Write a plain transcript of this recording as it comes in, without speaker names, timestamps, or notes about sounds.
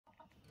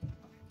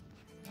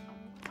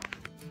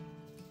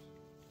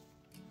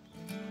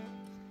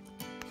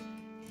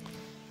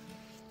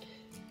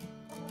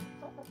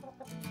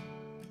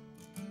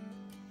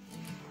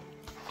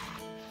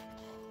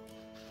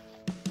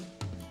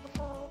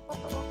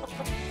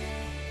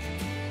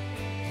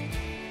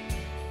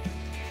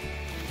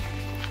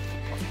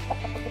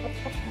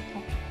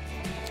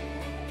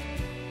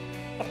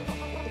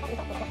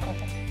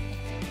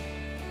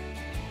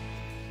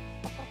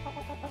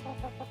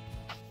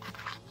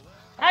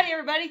Hi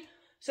everybody.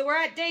 So we're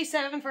at day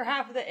 7 for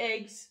half of the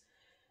eggs,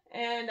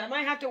 and I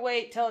might have to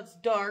wait till it's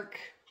dark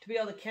to be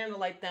able to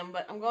candlelight them,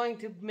 but I'm going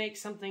to make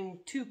something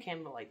to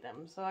candlelight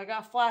them. So I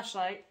got a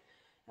flashlight,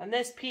 and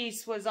this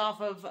piece was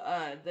off of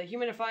the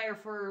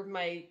humidifier for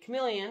my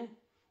chameleon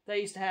that I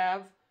used to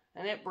have,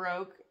 and it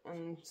broke,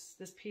 and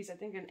this piece, I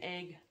think an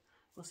egg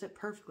will sit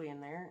perfectly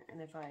in there,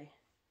 and if I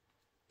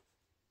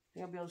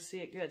think I'll be able to see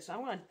it good. So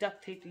I'm going to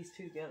duct tape these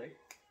two together,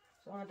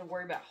 so I don't have to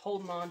worry about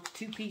holding on to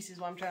 2 pieces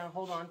while I'm trying to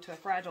hold on to a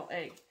fragile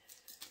egg.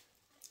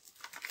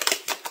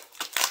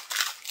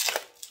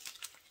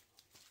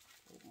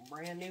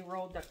 Brand new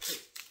roll of duct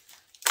tape.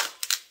 I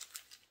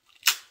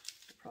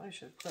probably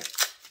should have put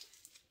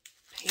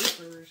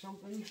paper or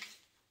something.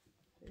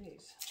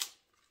 Jeez.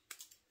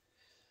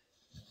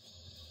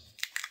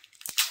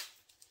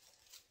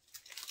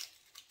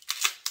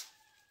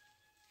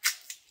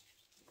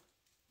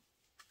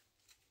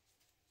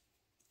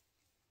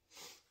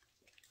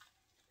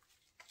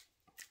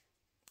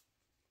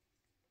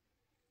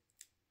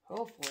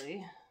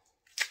 Hopefully,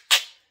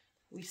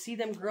 we see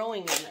them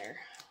growing in there.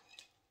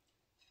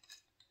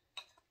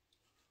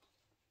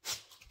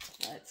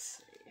 Let's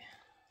see.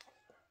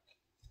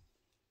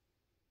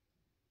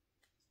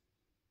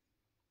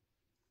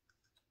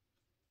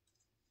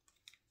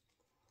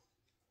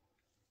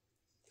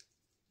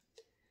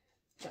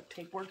 Duct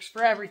tape works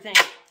for everything.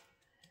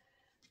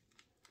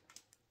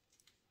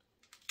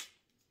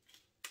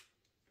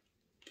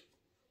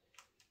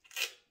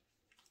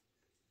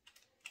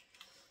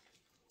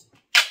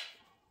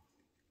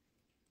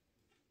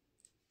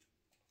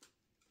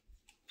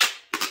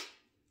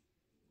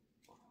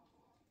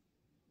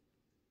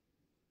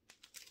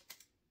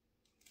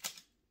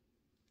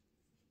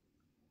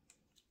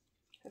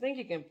 I think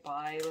you can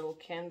buy little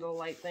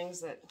candlelight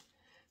things that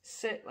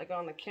sit like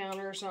on the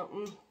counter or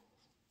something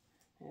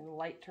and the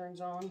light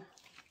turns on,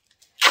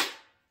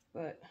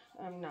 but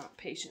I'm not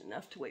patient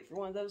enough to wait for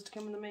one of those to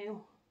come in the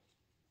mail.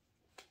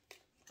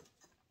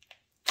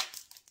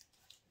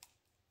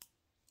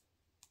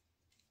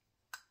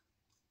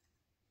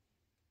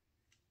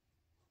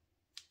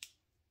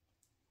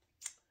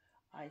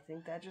 I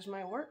think that just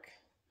might work.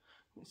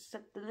 Let me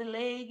set the little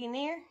egg in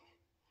there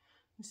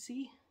and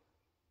see.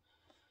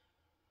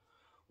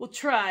 We'll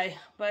try,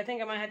 but I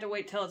think I might have to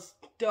wait till it's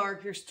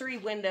dark. There's 3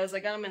 windows. I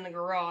got them in the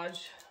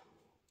garage.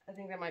 I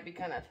think that might be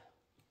kind of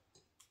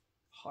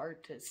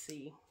hard to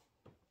see.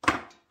 So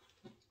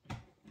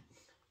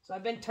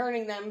I've been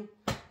turning them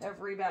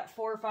every about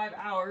 4 or 5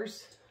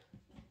 hours.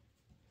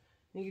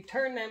 And you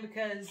turn them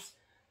because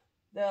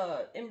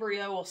the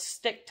embryo will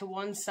stick to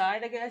one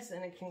side, I guess,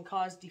 and it can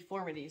cause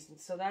deformities.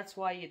 And so that's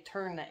why you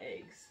turn the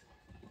eggs.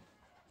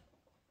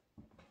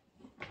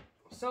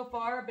 So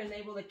far, I've been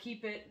able to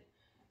keep it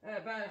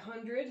at about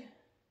 100.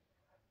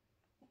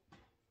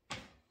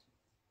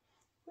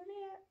 Where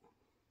they at?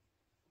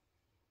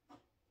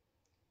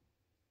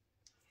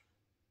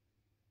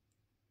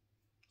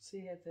 See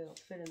if they'll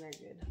fit in there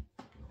good.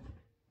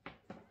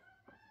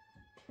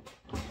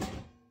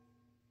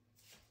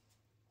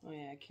 Oh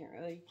yeah, I can't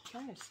really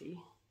kind of see.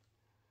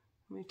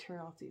 Let me turn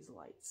off these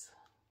lights.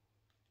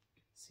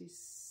 See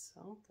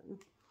something.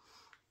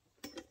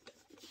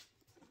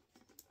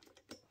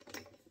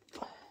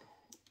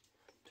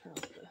 Turn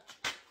off the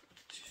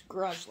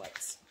garage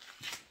lights.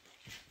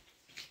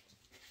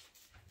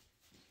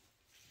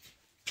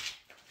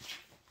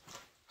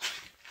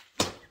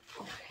 Okay.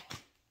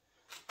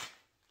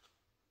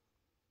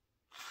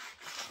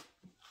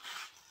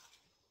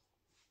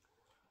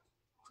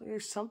 So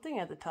there's something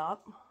at the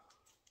top.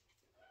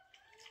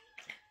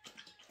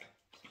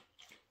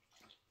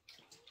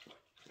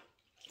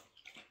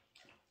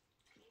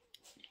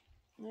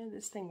 Yeah,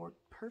 this thing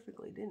worked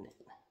perfectly, didn't it?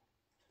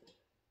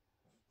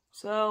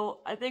 So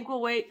I think we'll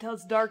wait till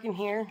it's dark in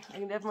here. I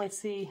can definitely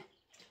see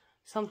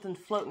something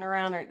floating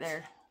around right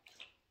there.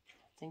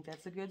 I think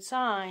that's a good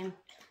sign.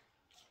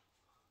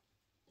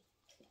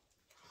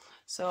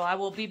 So I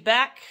will be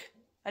back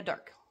at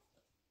dark.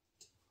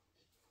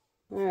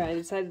 Alright, I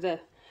decided to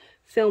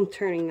film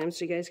turning them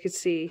so you guys could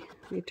see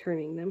me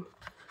turning them.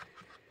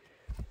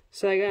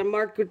 So I got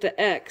marked with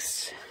the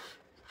X.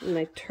 And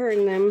I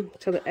turn them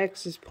till the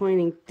X is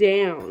pointing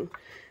down.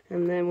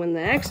 And then when the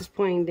X is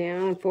pointing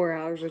down, in 4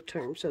 hours of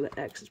turn, so the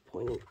X is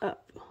pointing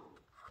up.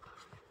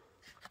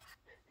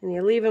 And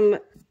you leave them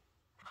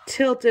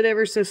tilted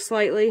ever so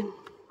slightly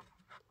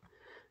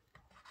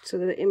so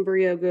that the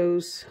embryo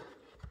goes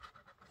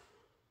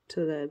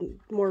to the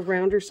more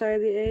rounder side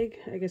of the egg.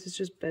 I guess it's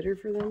just better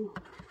for them.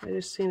 I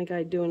just seen a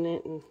guy doing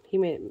it and he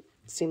made it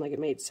seem like it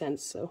made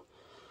sense, so.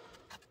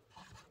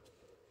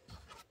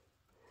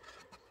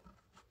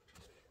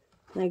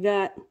 I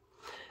got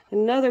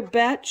another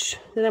batch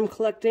that I'm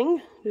collecting.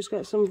 Just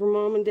got some from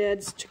Mom and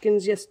Dad's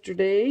chickens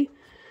yesterday.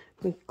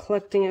 I'm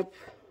collecting up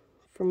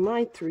from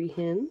my 3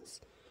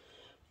 hens.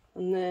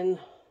 And then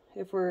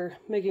if we're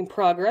making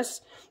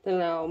progress,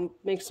 then I'll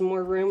make some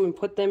more room and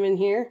put them in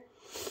here.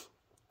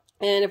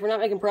 And if we're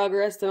not making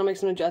progress, then I'll make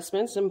some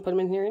adjustments and put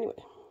them in here anyway.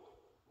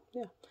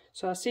 Yeah.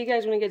 So I'll see you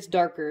guys when it gets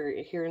darker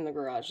here in the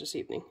garage this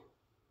evening.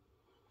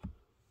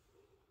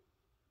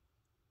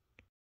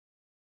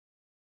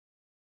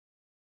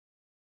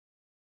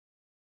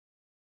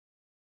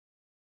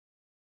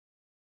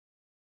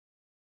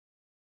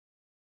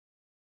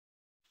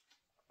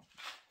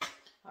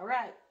 All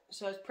right,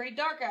 so it's pretty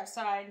dark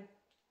outside.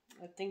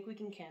 I think we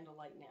can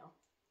candlelight now.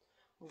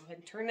 We'll go ahead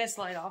and turn this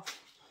light off.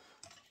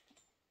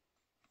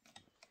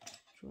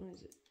 Which one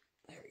is it?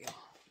 There we go.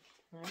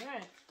 All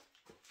right,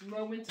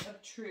 moment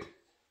of truth.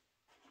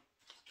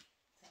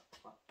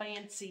 A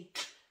fancy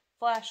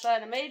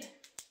flashlight I made.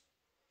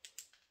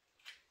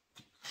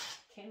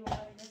 Candlelight,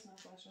 I guess, not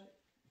flashlight.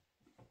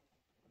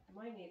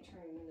 I might need to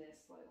turn this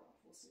light off.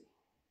 We'll see.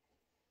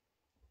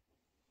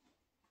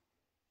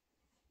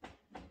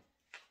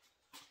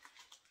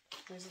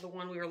 This is the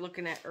one we were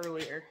looking at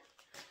earlier.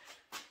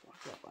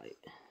 Block that light.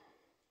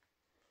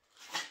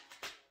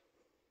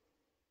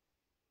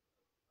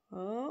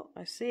 Oh,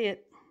 I see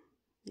it.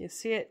 You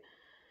see it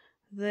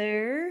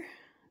there,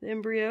 the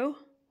embryo.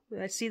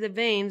 I see the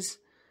veins.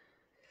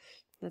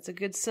 That's a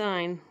good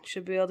sign.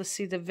 Should be able to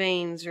see the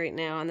veins right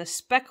now. And the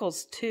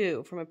speckles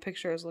too, from a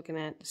picture I was looking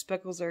at. The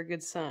speckles are a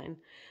good sign.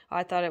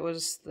 I thought it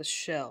was the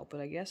shell,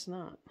 but I guess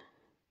not.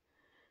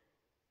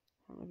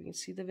 I don't know if you can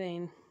see the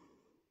vein.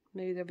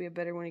 Maybe there'll be a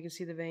better one you can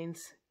see the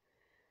veins.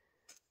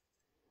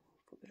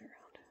 Flip it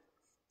around.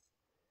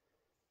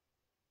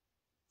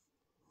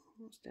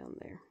 Almost down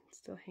there.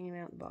 Still hanging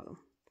out at the bottom.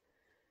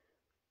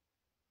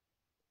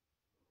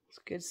 It's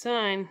a good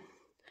sign.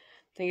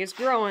 I think it's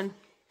growing.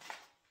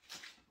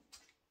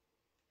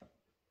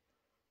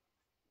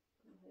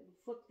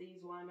 Flip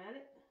these while I'm at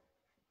it.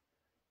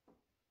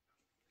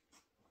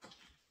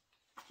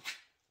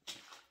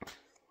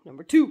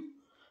 Number 2.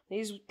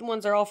 These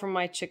ones are all from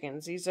my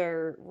chickens. These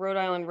are Rhode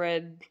Island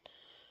Red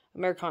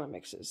Americana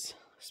mixes.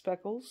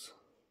 Speckles.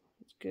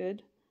 That's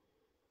good.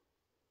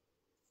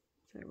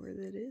 Is that where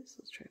that is?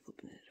 Let's try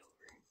flipping it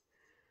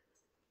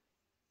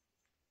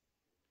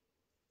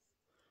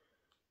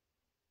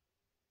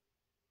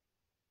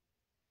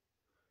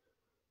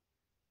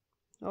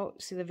over. Oh,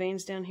 see the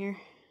veins down here?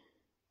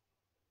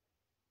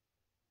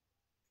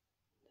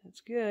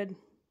 That's good.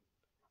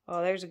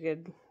 Oh, there's a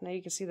good. Now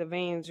you can see the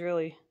veins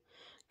really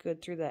good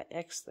through that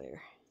X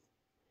there.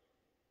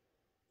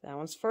 That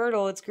one's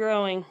fertile. It's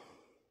growing.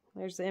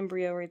 There's the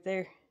embryo right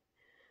there.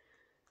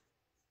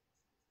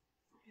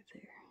 Right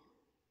there.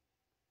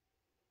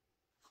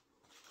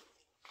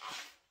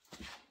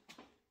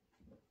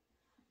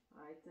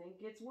 I think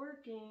it's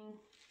working.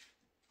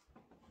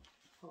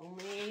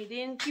 Homemade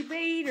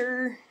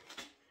incubator.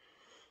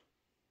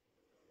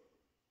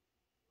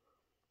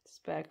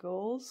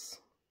 Speckles.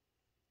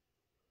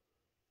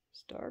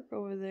 It's dark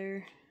over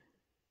there.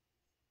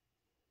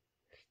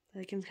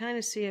 I can kind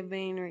of see a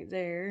vein right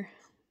there.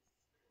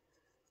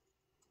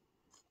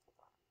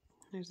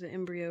 There's the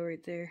embryo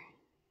right there.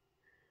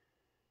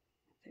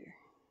 There.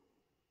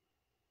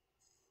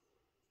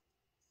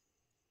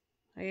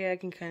 Oh yeah, I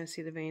can kind of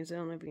see the veins. I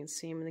don't know if you can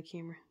see them in the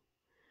camera.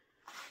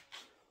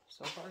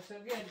 So far, so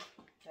good.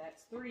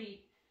 That's 3.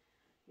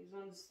 These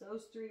ones,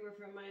 those 3 were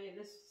from my,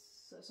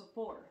 so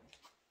 4.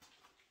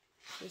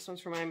 This one's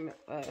from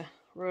my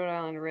Rhode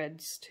Island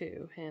Reds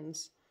too,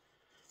 hens.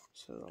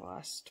 So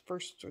the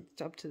first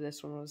up to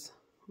this one was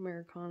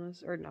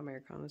Americanas, or not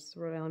Americanas, the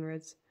Rhode Island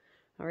Reds.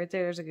 Oh, right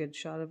there's a good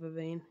shot of a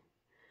vein.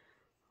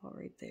 Oh,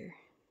 right there.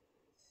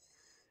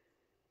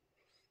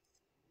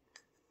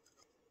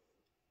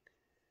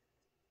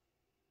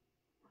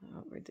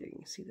 Oh, right there you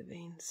can see the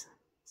veins.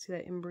 See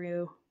that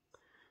embryo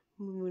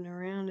moving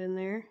around in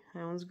there?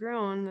 That one's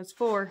growing. That's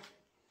 4.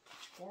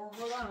 4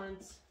 Rhode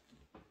Islands.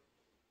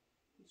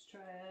 Let's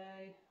try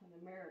an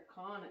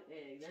Americana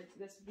egg.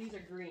 These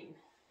are green.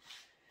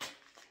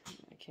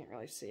 I can't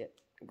really see it.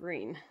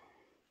 Green.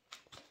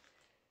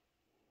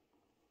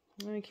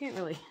 Well, you can't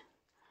really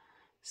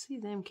see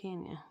them,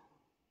 can you?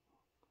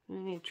 I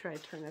need to try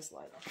to turn this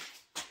light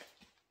off.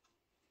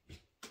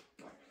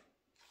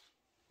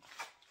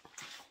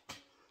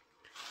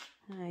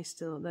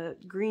 Still, the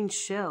green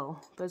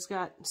shell, but it's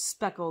got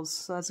speckles,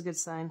 so that's a good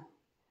sign.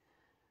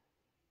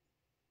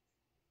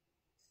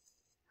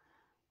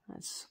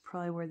 That's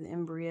probably where the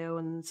embryo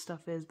and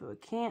stuff is, but we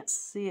can't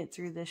see it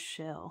through this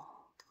shell.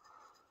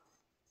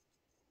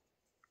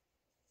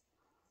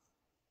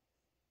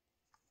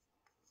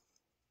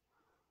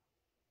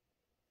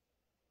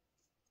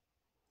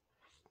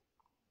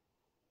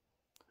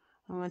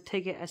 I'm going to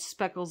take it as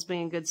speckles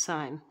being a good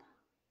sign,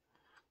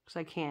 because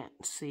I can't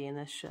see in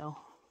this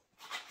shell.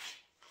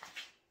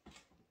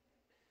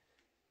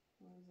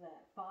 What is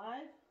that?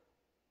 5?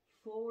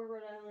 4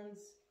 Rhode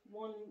Islands,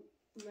 1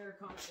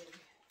 Americana egg.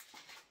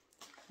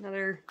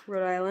 Another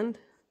Rhode Island.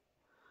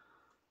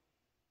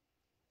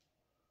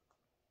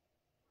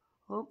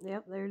 Oh,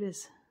 yep, there it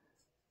is.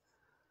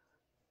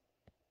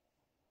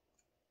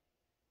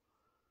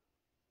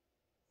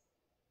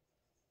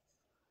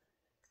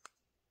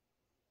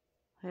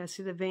 I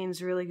see the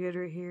veins really good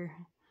right here.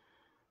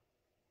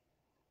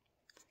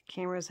 The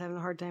camera's having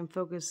a hard time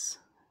focusing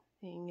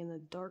in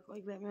the dark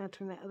like that. I'm going to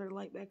turn that other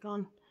light back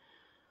on.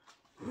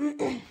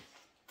 The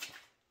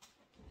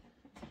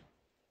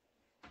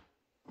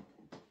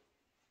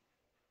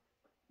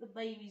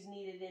babies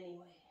need it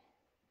anyway.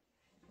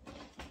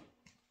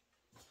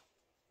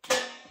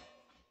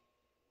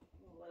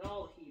 We'll let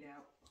all the heat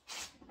out.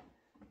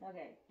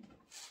 Okay,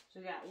 So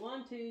we got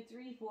 1, 2,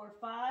 3, 4,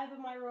 5 of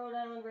my Rhode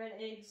Island red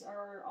eggs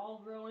are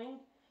all growing.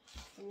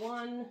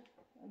 1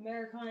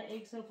 Americana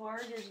egg so far.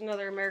 Here's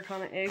another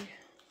Americana egg.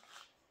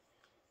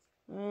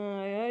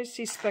 I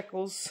see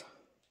speckles.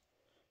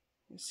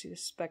 You see the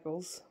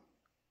speckles.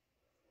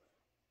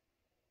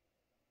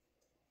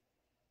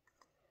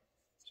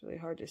 It's really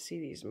hard to see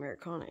these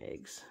Americana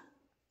eggs.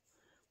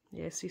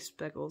 Yeah, I see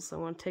speckles. So I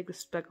want to take the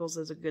speckles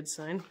as a good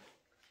sign.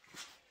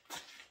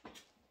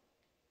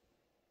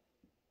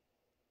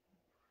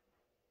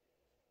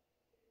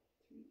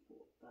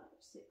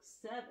 6,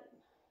 7.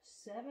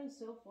 7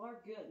 so far,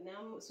 good.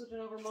 Now I'm switching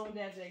over Mom and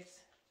Dad's eggs.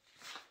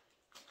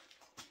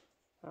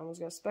 I almost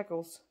got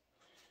speckles.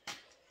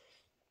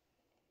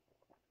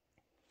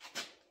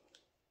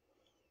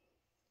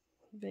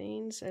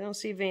 Veins, I don't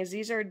see veins.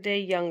 These are a day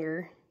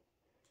younger.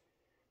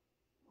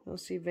 I don't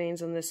see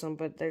veins on this one,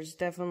 but there's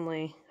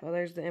definitely, oh,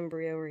 there's the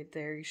embryo right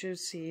there. You should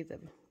see the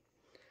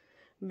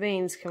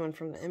veins coming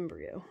from the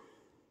embryo.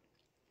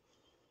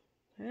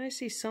 I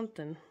see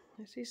something.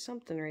 I see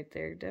something right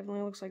there.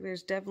 Definitely looks like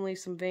there's definitely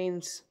some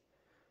veins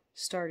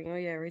starting. Oh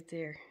yeah, right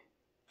there.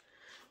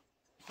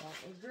 That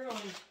was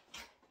growing.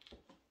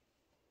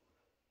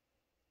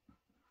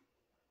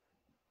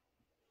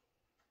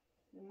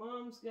 And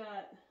Mom's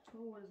got,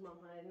 oh, what is Mom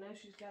hiding? No,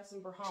 she's got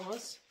some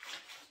Bahamas.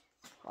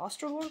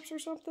 Australorps or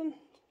something?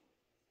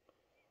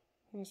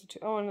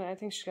 Oh, and I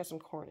think she's got some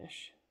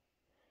Cornish.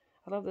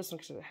 I love this one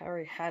because it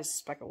already has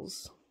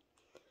speckles.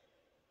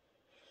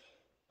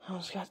 Oh,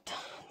 it's got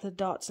the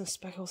dots and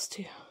speckles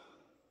too.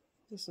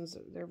 This one's,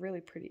 they're really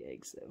pretty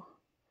eggs though.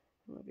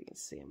 I don't know if you can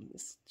see them.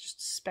 It's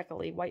just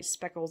speckly, white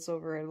speckles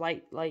over a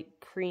light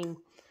cream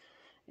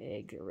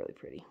egg. They're really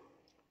pretty.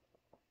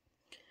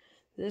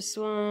 This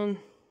one,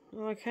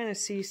 oh, I kind of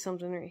see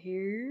something right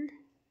here.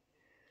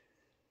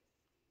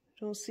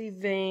 Don't see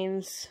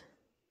veins.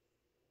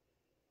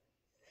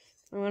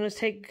 I'm going to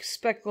take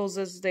speckles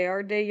as they are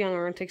a day younger.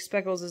 I'm going to take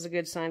speckles as a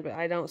good sign, but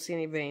I don't see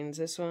any veins.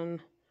 This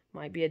one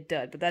might be a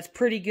dud, but that's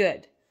pretty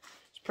good.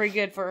 It's pretty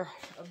good for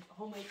a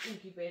homemade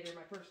incubator,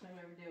 my first time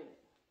ever doing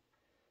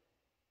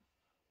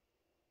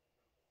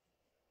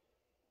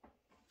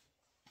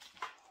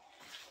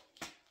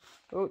it.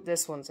 Oh,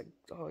 this one's a,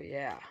 oh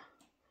yeah.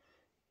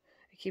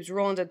 It keeps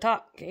rolling to the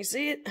top. Can you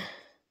see it?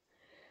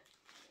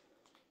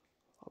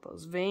 All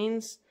those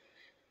veins.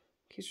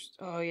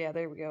 Oh yeah,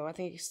 there we go. I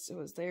think it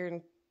was there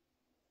in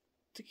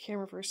the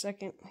camera for a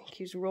second. It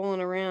keeps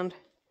rolling around.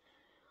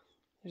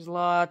 There's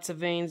lots of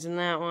veins in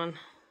that one.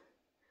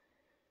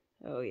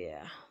 Oh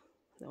yeah,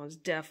 that one's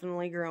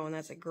definitely growing.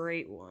 That's a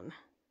great one.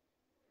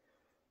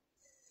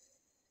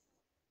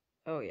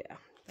 Oh yeah,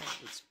 that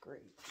is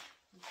great.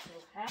 I'm so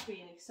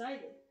happy and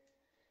excited.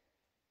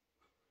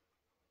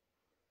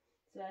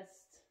 So that's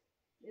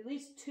at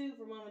least 2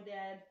 for Mom and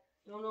Dad.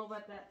 Don't know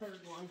about that third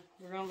one.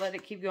 We're gonna let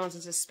it keep going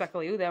since it's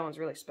speckly. Ooh, that one's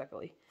really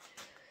speckly.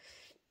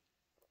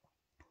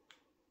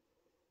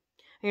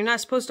 And you're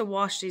not supposed to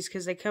wash these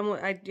because they come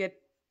with,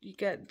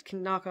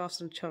 can knock off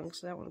some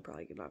chunks. That one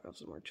probably could knock off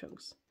some more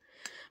chunks.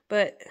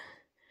 But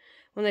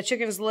when the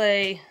chickens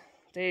lay,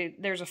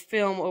 there's a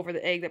film over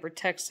the egg that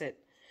protects it.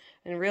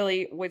 And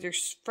really, with your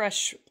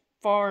fresh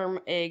farm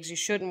eggs, you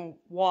shouldn't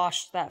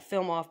wash that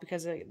film off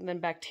because then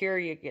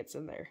bacteria gets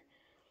in there.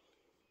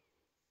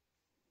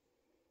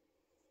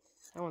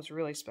 That one's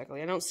really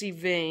speckly. I don't see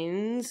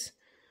veins,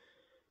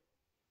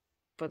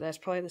 but that's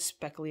probably the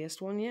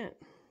speckliest one yet.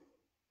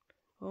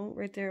 Oh,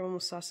 right there, I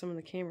almost saw some in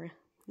the camera.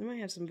 They might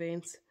have some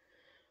veins.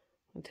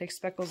 I'll take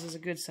speckles as a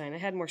good sign. I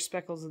had more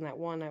speckles than that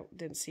one I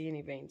didn't see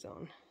any veins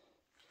on.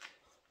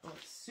 Oh,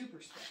 it's super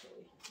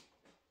speckly.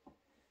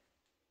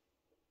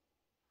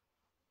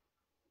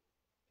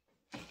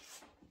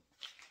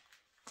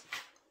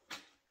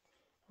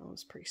 That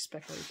one's pretty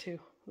speckly too.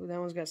 Ooh, that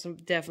one's got some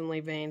definitely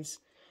veins.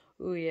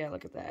 Ooh yeah,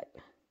 look at that.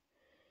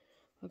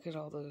 Look at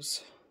all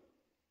those.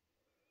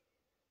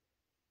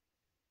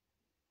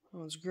 That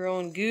one's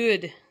growing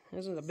good.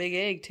 This is a big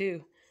egg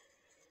too.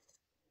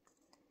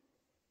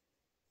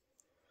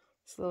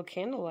 This little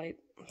candlelight,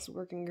 it's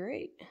working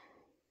great. Look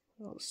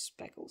at all the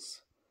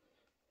speckles.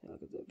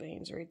 Look at the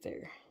veins right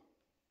there.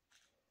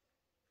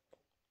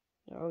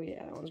 Oh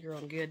yeah, that one's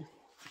growing good.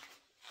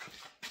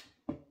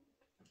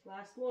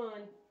 Last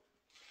one.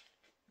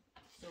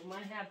 So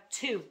might have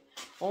 2.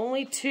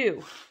 Only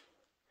 2.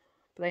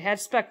 But they had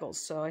speckles,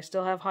 so I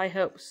still have high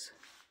hopes.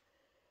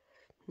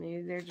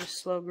 Maybe they're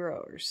just slow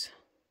growers.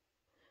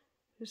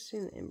 Just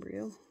seeing the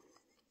embryo.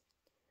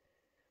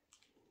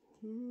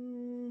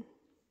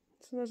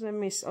 Doesn't have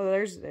any, oh,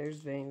 there's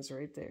veins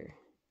right there.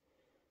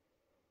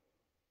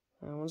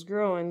 That one's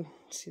growing.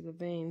 See the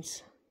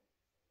veins.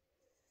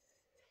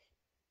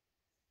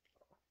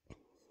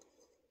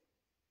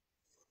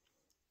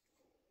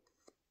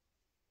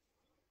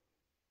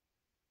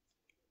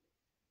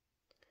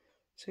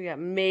 So we got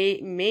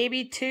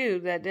maybe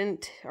 2 that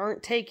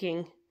aren't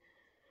taking.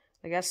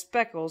 They got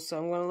speckles, so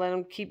I'm gonna let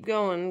them keep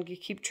going,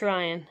 keep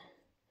trying.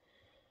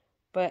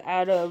 But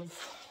out of,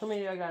 how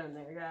many do I got in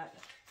there? I got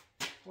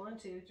 1,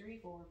 2, 3,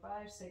 4,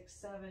 5, 6,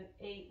 7,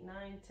 8, 9,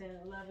 10,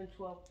 11,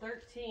 12,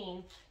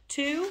 13.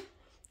 Two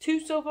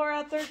so far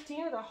out of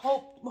 13 with a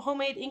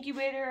homemade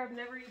incubator I've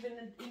never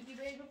even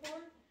incubated before.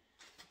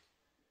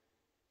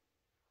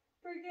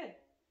 Pretty good.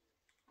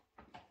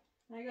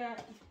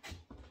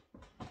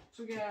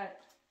 So we got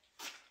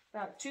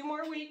about 2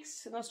 more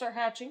weeks and they'll start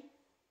hatching.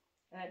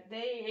 At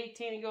day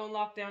 18 and go in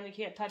lockdown, you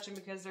can't touch them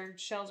because their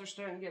shells are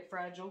starting to get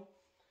fragile.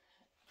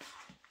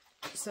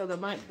 So they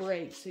might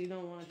break, so you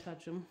don't want to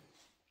touch them.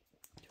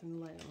 Turn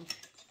the light on.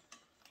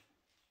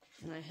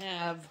 And I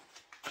have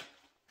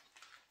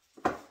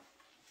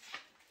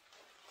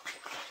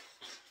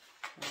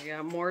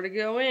got more to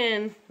go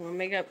in. I'm going to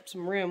make up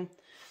some room.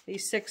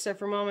 These 6 are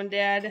for Mom and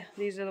Dad.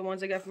 These are the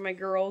ones I got for my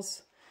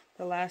girls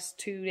the last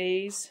 2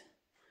 days.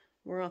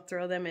 We're going to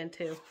throw them in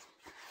too.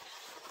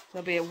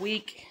 They'll be a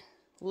week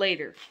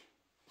later.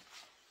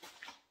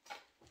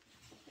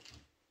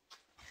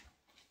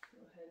 Go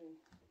ahead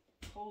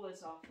and pull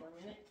this off for a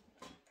minute.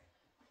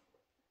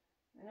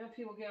 I know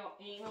people get all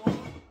anal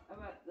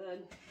about their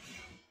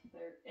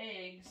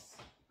eggs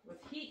with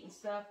heat and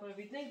stuff, but if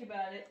you think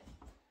about it,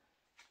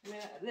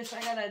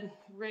 I got a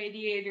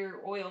radiator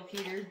oil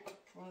heater,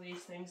 one of these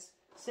things,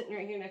 sitting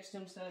right here next to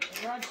him, so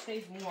the garage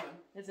stays warm.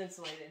 It's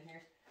insulated in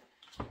here.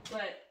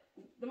 But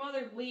the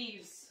mother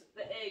leaves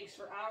the eggs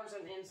for hours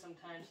on end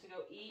sometimes to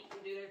go eat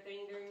and do their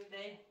thing during the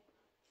day.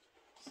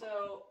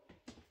 So,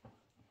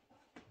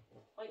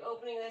 like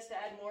opening this to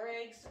add more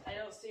eggs, I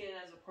don't see it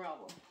as a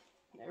problem.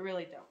 I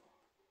really don't.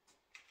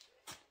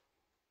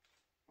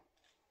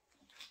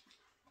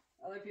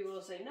 Other people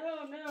will say,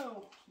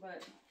 no,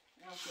 but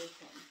I don't see it.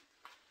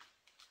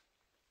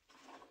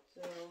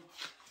 So,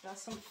 got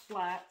some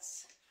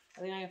flats.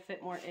 I think I can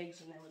fit more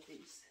eggs in there with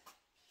these.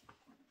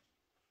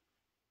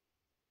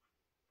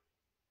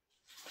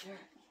 Alright.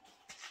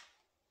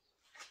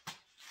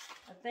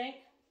 I think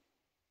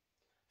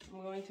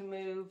I'm going to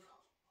move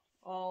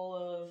all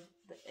of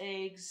the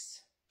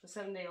eggs, the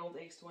 7-day-old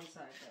eggs, to one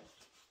side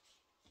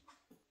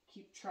though.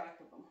 Keep track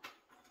of them.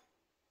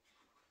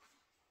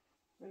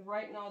 I'm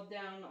writing all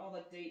down all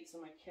the dates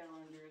on my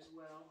calendar as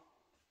well,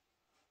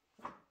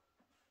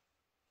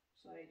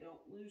 so I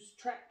don't lose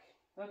track.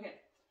 Okay,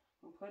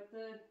 I'll put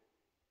the...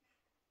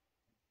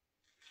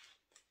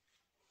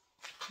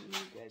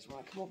 You guys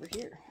want to come over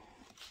here?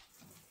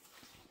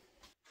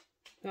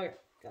 Okay,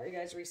 got you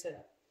guys reset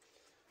up.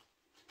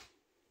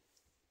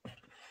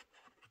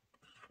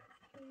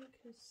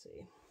 Let's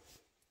see.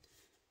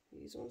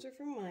 These ones are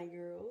for my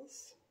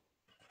girls.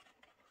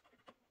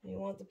 You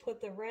want to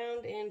put the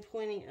round end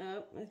pointing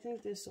up. I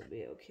think this will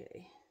be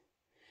okay.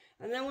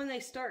 And then when they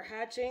start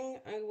hatching,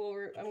 I'm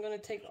going to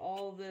take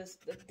all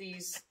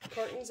these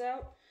cartons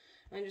out.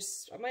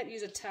 I might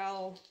use a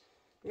towel,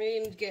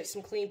 maybe get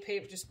some clean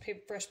paper,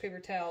 fresh paper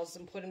towels,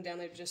 and put them down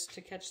there just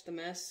to catch the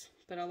mess.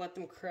 But I'll let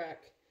them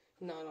crack,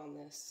 not on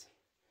this.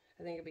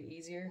 I think it'll be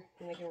easier,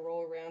 and they can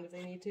roll around if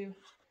they need to.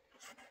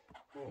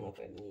 I don't know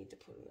if I need to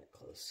put them that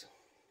close.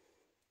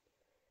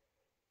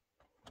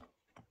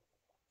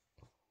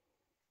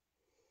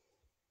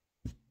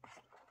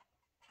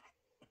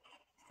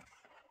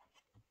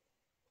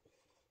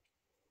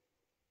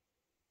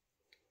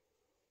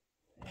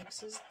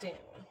 X is down.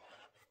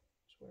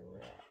 That's where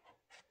we're at.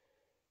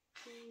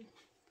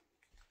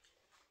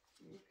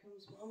 Here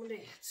comes Mom and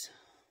Dad's.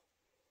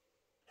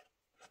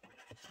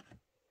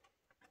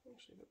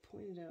 Actually, if I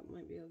point it out,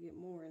 might be able to get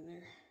more in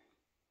there.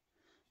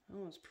 That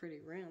one's pretty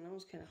round. That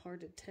one's kind of hard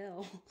to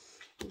tell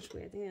which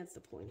way. I think that's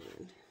the pointy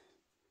end.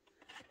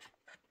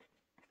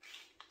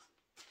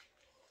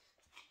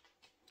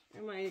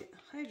 And my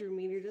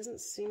hydrometer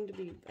doesn't seem to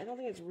be, I don't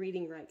think it's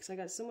reading right because I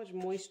got so much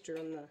moisture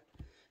on the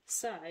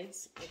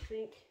sides. I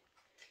think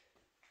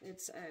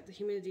it's the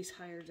humidity's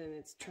higher than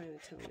it's trying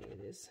to tell me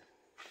it is.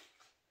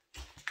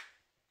 I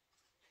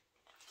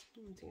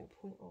don't think I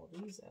point all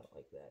these out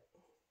like that.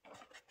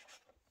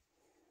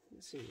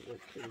 It seems to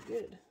look pretty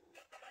good.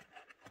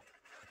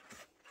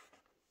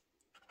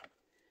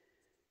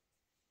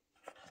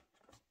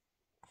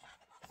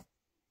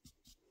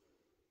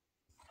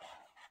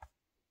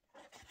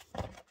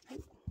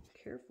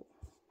 Careful.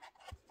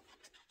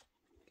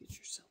 Get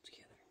yourself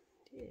together.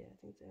 Yeah, I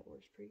think that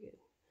works pretty good.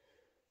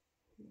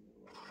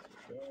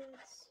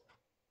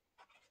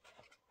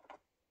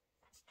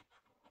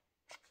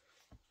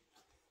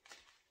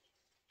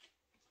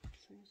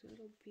 So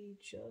that'll be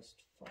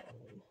just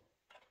fine.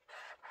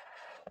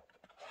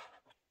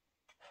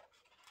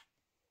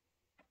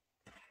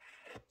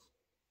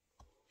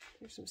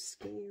 Here's some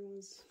skinnier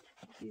ones.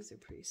 These are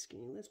pretty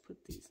skinny. Let's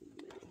put these in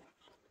the middle.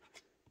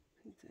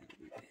 I think that'll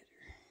be better.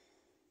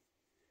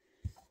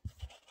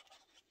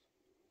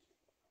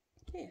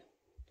 Yeah.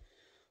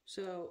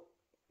 So,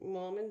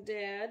 Mom and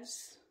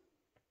Dad's,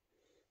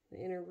 the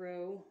inner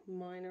row,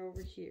 mine are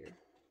over here.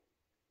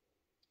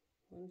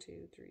 1,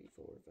 2, 3,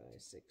 4, 5,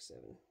 6,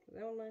 7. Was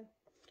that one mine?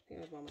 I think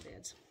it was Mom and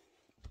Dad's.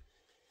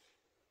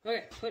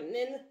 Okay, putting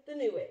in the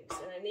new eggs,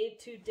 and I need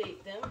to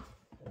date them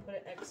and put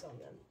an X on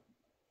them.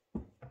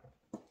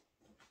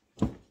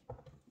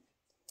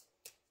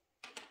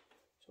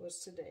 So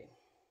what's today?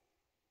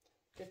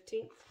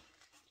 15th.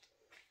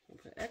 I'll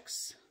put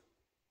X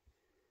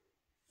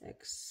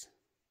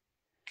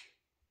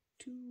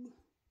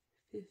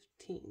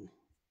 2/15.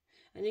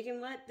 And you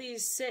can let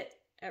these sit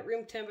at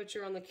room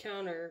temperature on the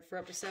counter for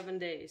up to 7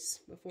 days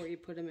before you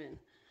put them in.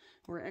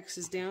 We're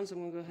X's down, so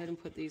I'm going to go ahead and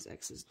put these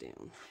X's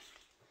down.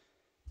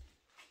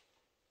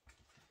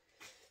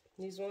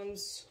 These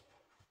ones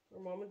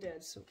are Mom and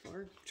Dad so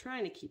far. I'm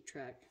trying to keep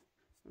track.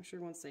 I'm sure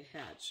once they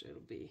hatch,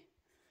 it'll be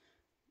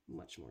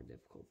much more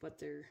difficult, but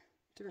they're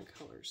different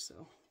colors,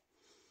 so.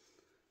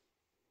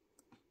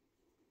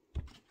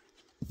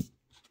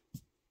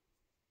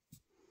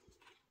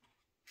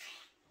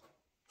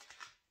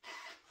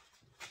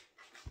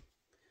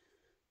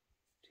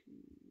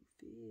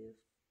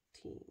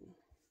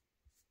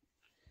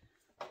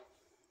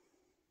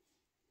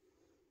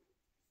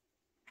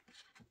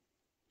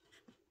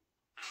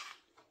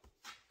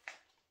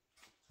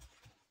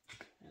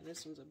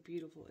 This one's a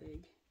beautiful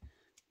egg.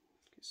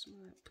 Get some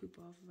of that poop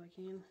off if I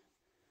can.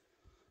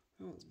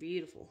 Oh, it's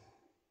beautiful.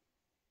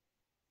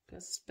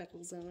 Got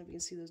speckles on it. You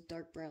can see those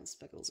dark brown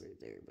speckles right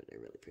there, but they're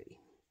really pretty.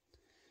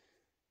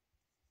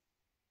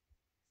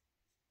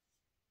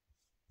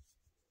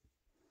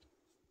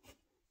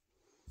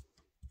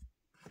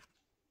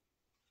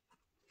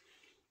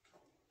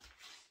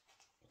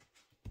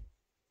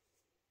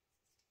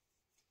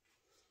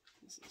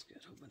 This one's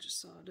got a whole bunch of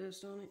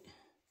sawdust on it.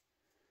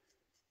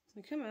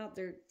 They come out,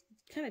 they're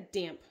kind of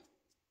damp.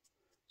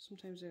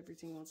 Sometimes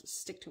everything wants to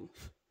stick to them,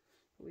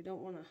 but we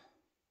don't want to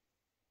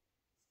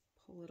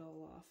pull it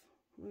all off.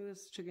 Look at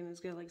this chicken,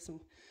 it's got like some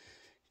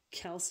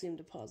calcium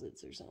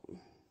deposits or something.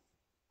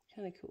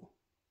 Kind of cool.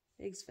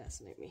 Eggs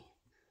fascinate me.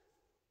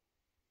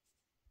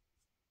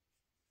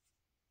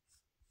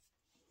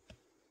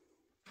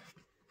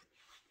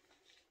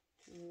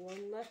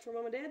 One left for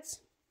Mom and Dad's.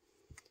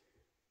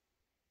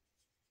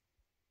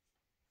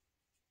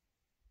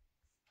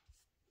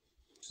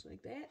 Just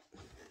like that.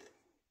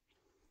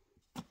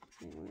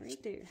 And one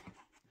right there.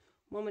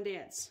 Mom and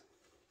Dad's.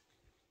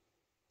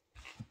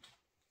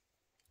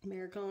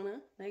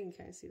 Americana. I can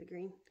kind of see the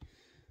green.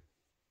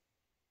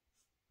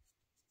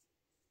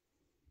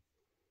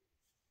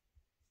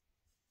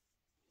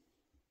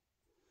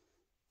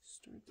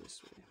 Start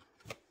this way.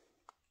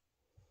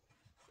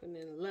 Putting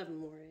in 11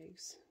 more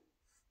eggs.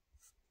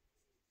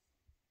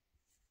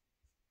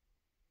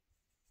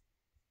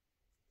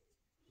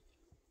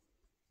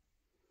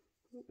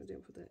 Oh, I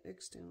didn't put that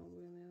X down all the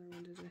way on the other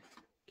one, did I?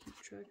 Keep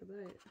track of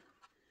that.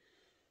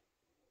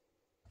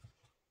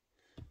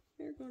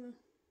 We're gonna.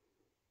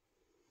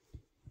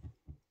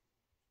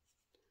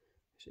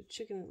 There's a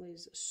chicken that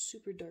lays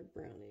super dark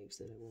brown eggs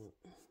that I want.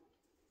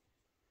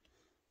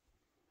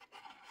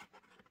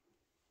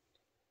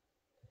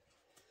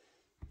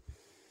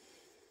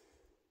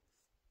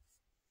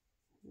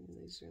 And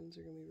these ones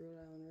are gonna be Rhode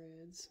Island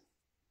Reds.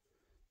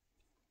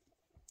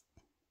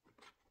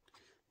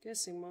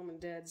 Guessing Mom and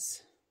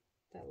Dad's.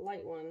 That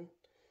light one,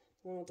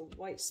 the one with the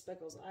white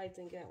speckles, I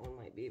think that one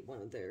might be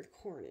one of their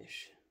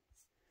Cornish.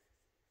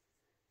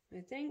 I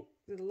think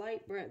the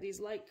light brown, these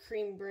light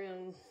cream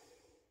brown,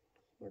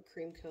 or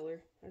cream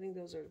color, I think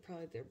those are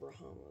probably their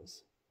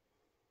Brahmas.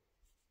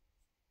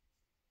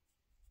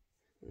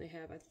 And they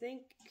have, I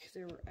think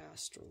they were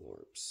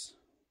Astrolorps.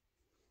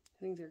 I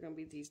think they're going to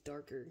be these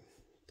darker,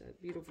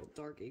 that beautiful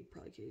dark egg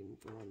probably came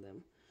from one of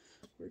them.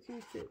 Where can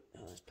you fit?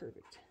 Oh, that's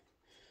perfect.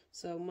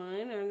 So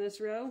mine are in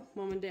this row,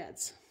 Mom and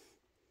Dad's.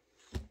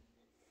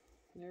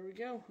 There we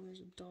go. There's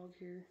a dog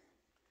here.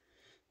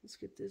 Let's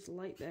get this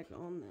light back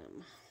on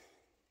them.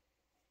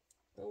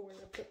 Oh, we're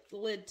going to put the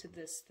lid to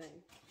this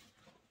thing.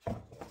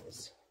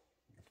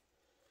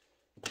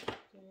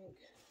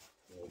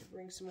 Need to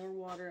bring some more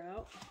water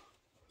out.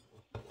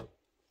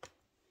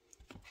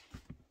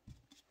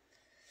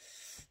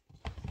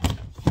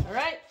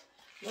 Alright.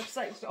 Looks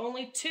like it's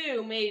only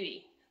 2,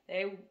 maybe.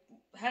 They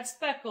had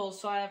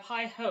speckles, so I have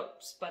high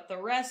hopes. But the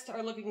rest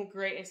are looking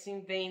great. I've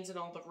seen veins and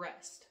all the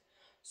rest.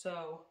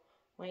 So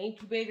my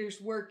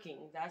incubator's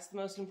working. That's the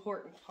most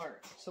important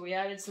part. So we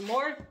added some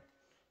more.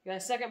 We got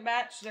a second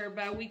batch. They're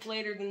about a week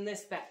later than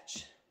this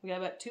batch. We got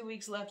about 2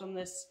 weeks left on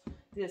this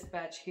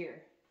batch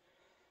here.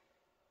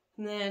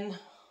 And then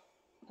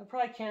I'll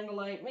probably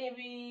candlelight.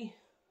 Maybe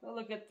I'll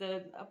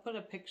put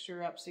a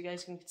picture up so you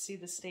guys can see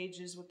the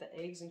stages with the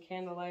eggs and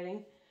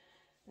candlelighting.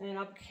 And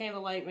I'll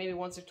candlelight maybe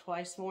once or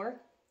twice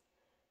more.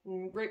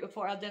 And right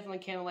before, I'll definitely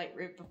candlelight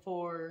right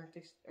before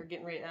they are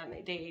getting ready on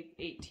day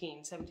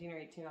 18, 17 or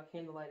 18, I'll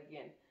candlelight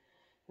again.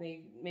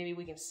 Maybe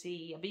we can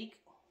see a beak,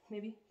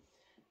 maybe.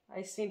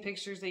 I've seen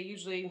pictures, they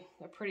usually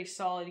are pretty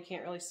solid. You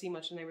can't really see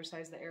much in there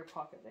besides the air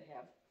pocket they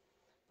have.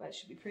 But it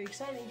should be pretty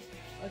exciting.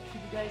 I'll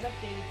keep you guys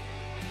updated.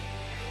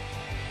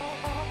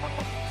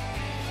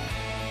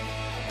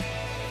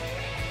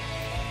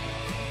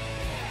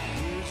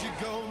 Where'd you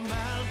go,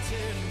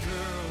 mountain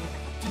girl?